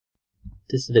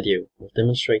This video will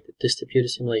demonstrate the distributed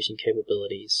simulation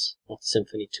capabilities of the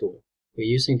Symphony tool. We're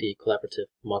using the collaborative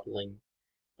modeling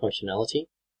functionality,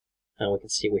 and we can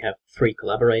see we have 3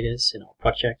 collaborators in our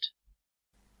project,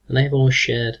 and they have all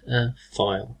shared a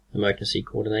file, emergency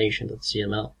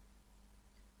coordination.cml.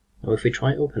 Now if we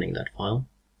try opening that file,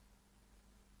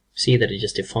 see that it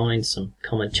just defines some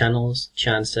common channels,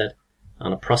 chanset,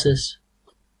 and a process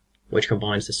which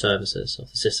combines the services of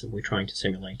the system we're trying to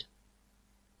simulate.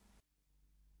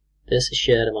 This is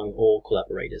shared among all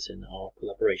collaborators in our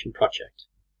collaboration project.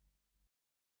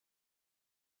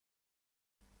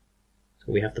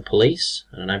 So we have the police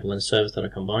and an ambulance service that are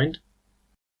combined.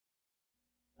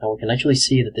 Now we can actually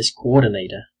see that this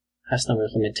coordinator has no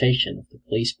implementation of the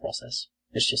police process.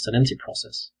 It's just an empty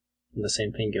process. And the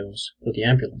same thing goes for the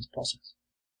ambulance process.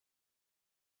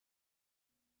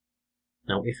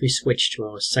 Now if we switch to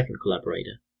our second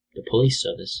collaborator, the police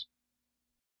service,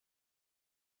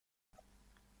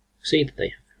 see that they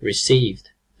have received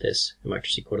this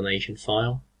emergency coordination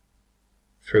file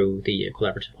through the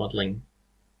collaborative modeling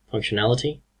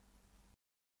functionality,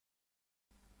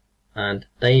 and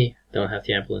they don't have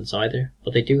the ambulance either,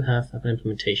 but they do have an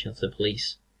implementation of the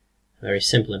police, a very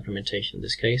simple implementation in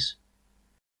this case.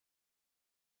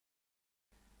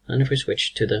 And if we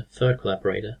switch to the third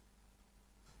collaborator,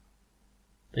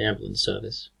 the ambulance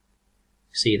service,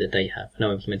 see that they have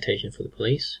no implementation for the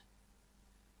police,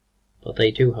 but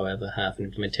they do, however, have an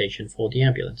implementation for the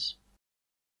ambulance.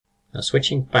 Now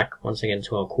switching back once again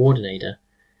to our coordinator,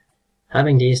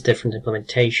 having these different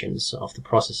implementations of the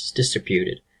processes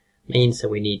distributed means that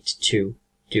we need to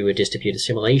do a distributed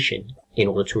simulation in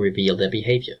order to reveal their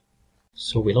behavior.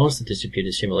 So we launch the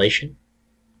distributed simulation,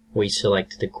 we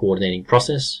select the coordinating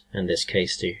process, in this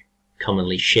case the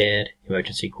commonly shared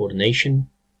emergency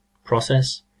coordination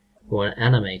process. We want to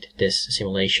animate this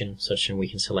simulation such that we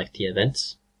can select the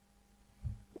events.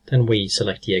 Then we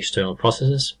select the external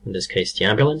processes, in this case the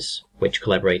ambulance, which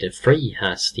collaborator 3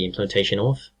 has the implementation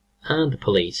of, and the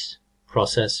police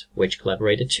process, which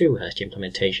collaborator 2 has the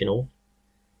implementation of.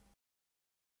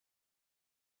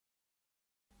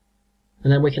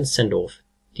 And then we can send off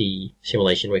the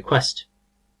simulation request.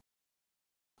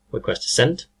 Request is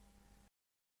sent.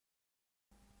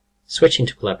 Switching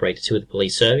to collaborator 2 of the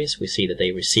police service, we see that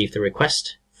they received the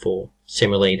request for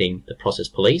simulating the process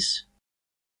police,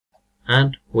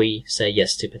 and we say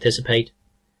yes to participate.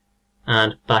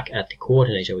 And back at the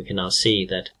coordinator we can now see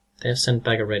that they have sent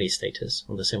back a ready status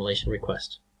on the simulation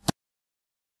request.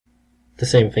 The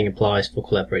same thing applies for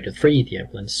collaborator 3, the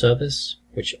ambulance service,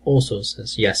 which also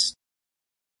says yes.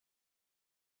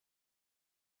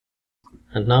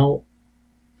 And now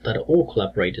that all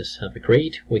collaborators have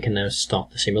agreed, we can now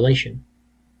start the simulation.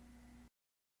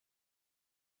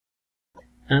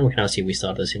 And we can now see we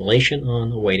start the simulation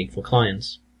on waiting for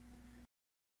clients.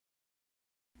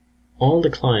 All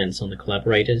the clients on the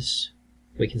collaborators,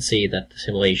 we can see that the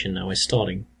simulation now is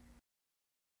starting.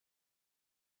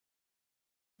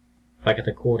 Back at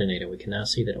the coordinator, we can now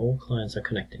see that all clients are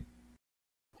connecting.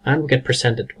 And we get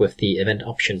presented with the event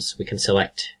options we can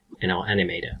select in our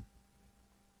animator.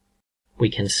 We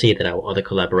can see that our other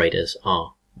collaborators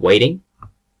are waiting.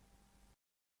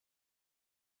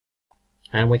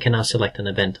 And we can now select an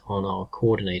event on our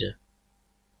coordinator.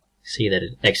 See that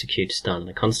it executes down in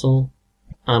the console.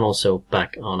 And also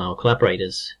back on our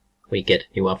collaborators, we get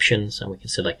new options and we can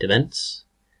select events.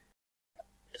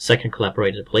 The second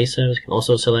collaborator, the police service, can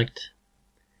also select.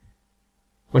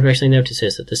 What we actually notice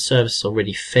is that this service is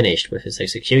already finished with its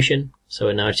execution,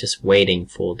 so now it's just waiting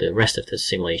for the rest of the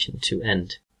simulation to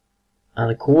end.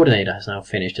 And the coordinator has now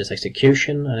finished its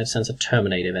execution, and it sends a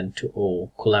terminate event to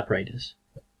all collaborators,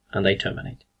 and they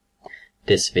terminate.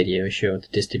 This video showed the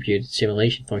distributed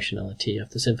simulation functionality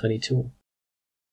of the Symphony tool.